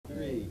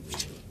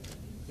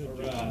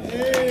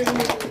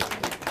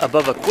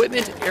Above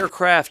equipment,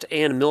 aircraft,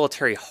 and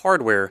military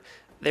hardware,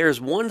 there's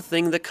one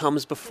thing that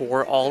comes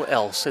before all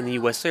else in the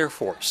U.S. Air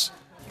Force: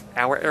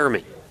 our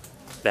airmen.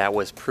 That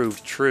was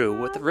proved true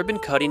with the ribbon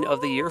cutting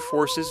of the Air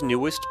Force's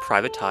newest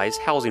privatized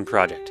housing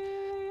project.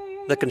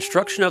 The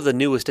construction of the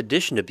newest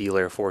addition to Beale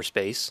Air Force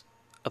Base,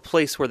 a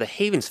place where the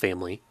Havens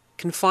family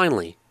can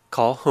finally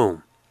call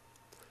home.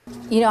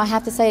 You know, I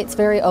have to say it's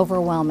very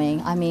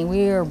overwhelming. I mean,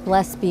 we are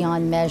blessed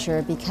beyond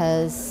measure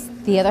because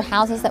the other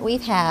houses that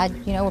we've had,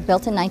 you know, were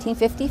built in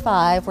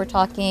 1955. We're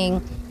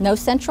talking no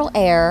central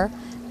air,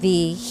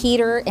 the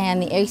heater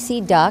and the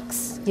AC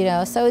ducts, you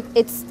know, so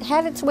it's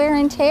had its wear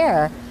and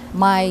tear.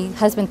 My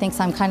husband thinks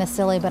I'm kind of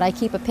silly, but I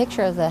keep a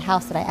picture of the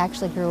house that I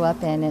actually grew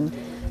up in, and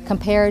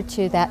compared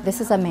to that, this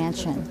is a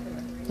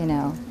mansion, you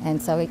know, and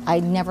so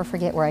I never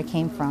forget where I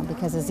came from,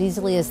 because as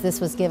easily as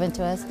this was given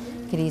to us,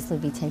 it could easily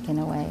be taken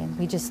away. And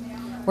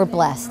we're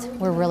blessed.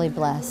 We're really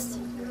blessed.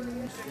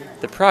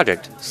 The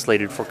project,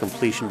 slated for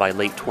completion by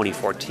late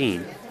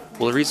 2014,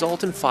 will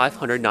result in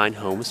 509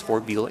 homes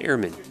for Beale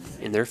Airmen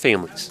and their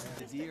families.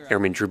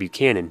 Airman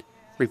Buchanan,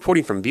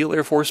 reporting from Beale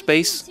Air Force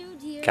Base,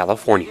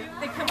 California.